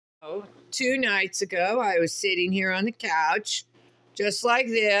Oh, 2 nights ago, I was sitting here on the couch, just like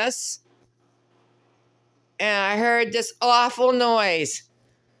this, and I heard this awful noise.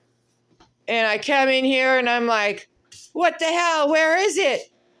 And I come in here and I'm like, what the hell? Where is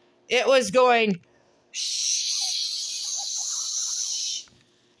it? It was going shh,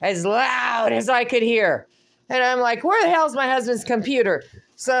 as loud as I could hear. And I'm like, where the hell's my husband's computer?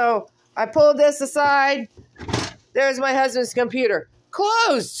 So I pulled this aside. There's my husband's computer.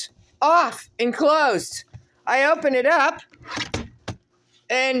 Closed. Off and closed. I open it up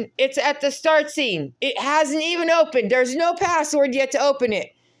and it's at the start scene. It hasn't even opened. There's no password yet to open it.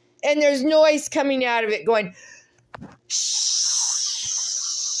 And there's noise coming out of it going shh,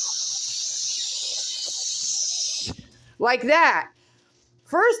 like that.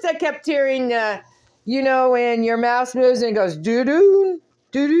 First I kept hearing, when your mouse moves and it goes doo-doo,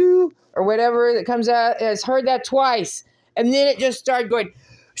 doo-doo, or whatever that comes out. I've heard that twice. And then it just started going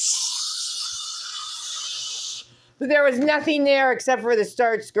shh. But there was nothing there except for the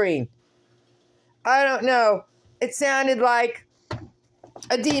start screen. I don't know. It sounded like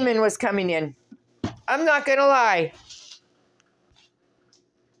a demon was coming in. I'm not going to lie.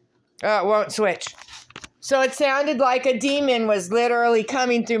 Oh, it won't switch. So it sounded like a demon was literally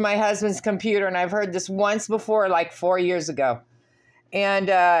coming through my husband's computer. And I've heard this once before, like 4 years ago.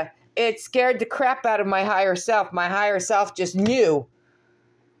 And it scared the crap out of my higher self. My higher self just knew.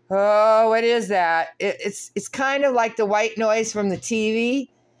 Oh, what is that? It's kind of like the white noise from the TV.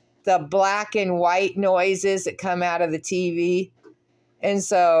 The black and white noises that come out of the TV. And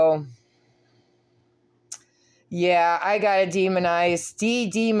so, yeah, I got to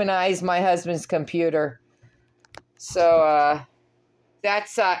de-demonize my husband's computer. So, that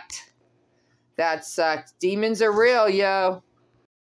sucked. That sucked. Demons are real, yo.